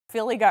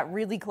Philly got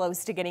really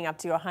close to getting up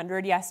to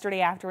 100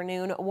 yesterday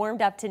afternoon,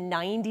 warmed up to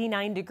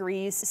 99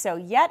 degrees. So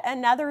yet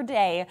another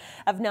day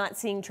of not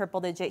seeing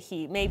triple-digit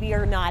heat. Maybe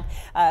you're not,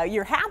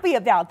 you're happy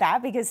about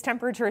that because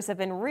temperatures have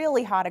been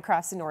really hot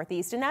across the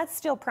Northeast, and that's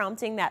still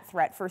prompting that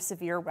threat for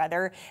severe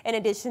weather. In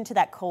addition to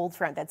that cold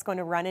front that's going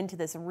to run into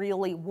this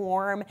really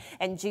warm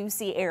and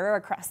juicy air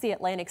across the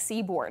Atlantic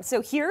seaboard. So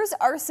here's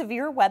our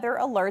severe weather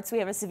alerts. We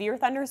have a severe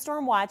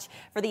thunderstorm watch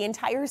for the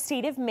entire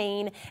state of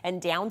Maine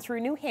and down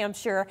through New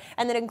Hampshire,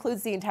 and that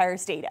includes the entire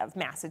state of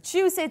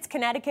Massachusetts,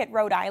 Connecticut,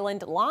 Rhode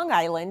Island, Long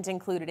Island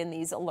included in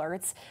these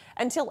alerts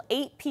until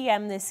 8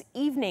 p.m. this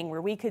evening,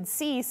 where we could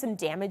see some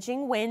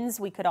damaging winds.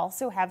 We could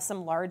also have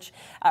some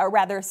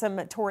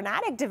some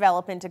tornadic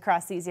development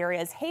across these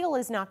areas. Hail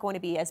is not going to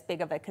be as big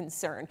of a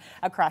concern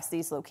across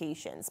these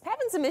locations. I'm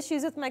having some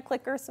issues with my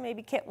clicker, so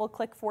maybe Kit will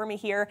click for me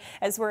here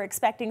as we're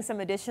expecting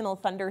some additional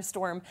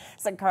thunderstorms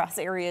across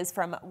areas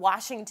from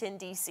Washington,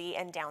 D.C.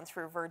 and down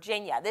through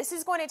Virginia. This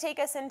is going to take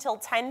us until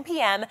 10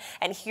 p.m.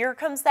 and here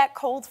comes that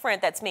cold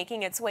front that's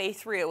making its way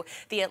through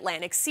the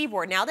Atlantic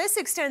seaboard. Now this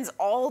extends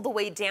all the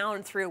way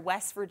down through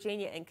West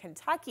Virginia and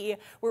Kentucky,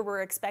 where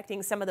we're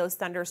expecting some of those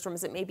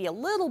thunderstorms that may be a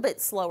little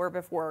bit slower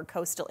before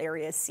coastal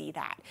areas see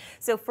that.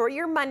 So for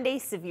your Monday,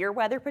 severe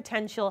weather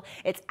potential,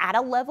 it's at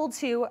a level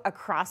 2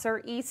 across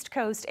our east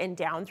coast and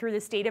down through the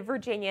state of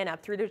Virginia and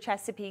up through the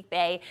Chesapeake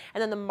Bay,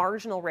 and then the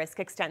marginal risk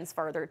extends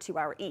farther to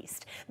our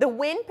east. The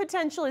wind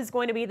potential is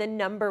going to be the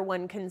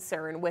 #1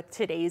 concern with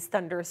today's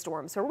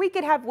thunderstorms, where we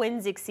could have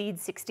winds exceed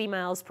 60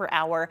 miles per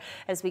hour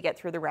as we get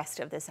through the rest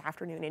of this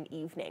afternoon and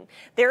evening.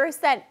 There is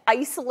that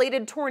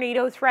isolated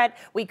tornado threat.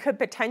 We could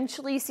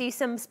potentially see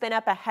some spin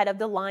up ahead of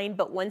the line,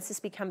 but once this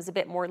becomes a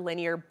bit more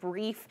linear,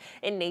 brief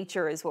in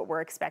nature is what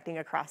we're expecting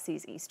across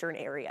these eastern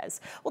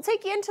areas. We'll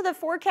take you into the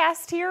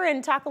forecast here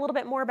and talk a little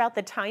bit more about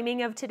the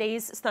timing of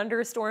today's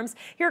thunderstorms.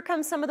 Here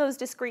comes some of those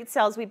discrete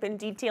cells we've been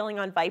detailing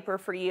on Viper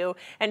for you,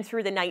 and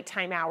through the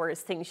nighttime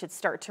hours, things should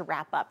start to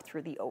wrap up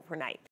through the overnight.